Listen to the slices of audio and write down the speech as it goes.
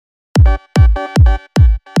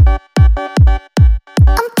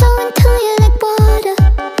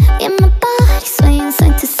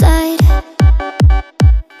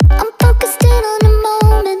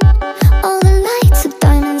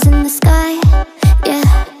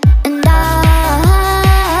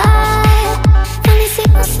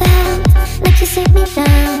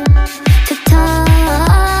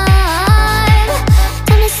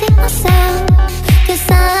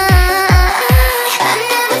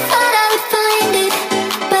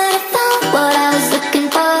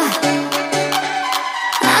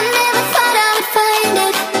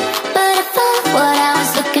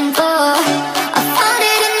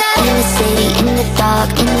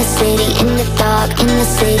dark, in the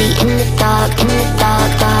city, in the dark, in the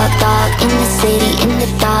dark, dark, dark, in the city, in the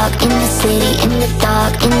dark, in the city, in the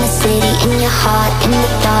dark, in the city, in your heart, in the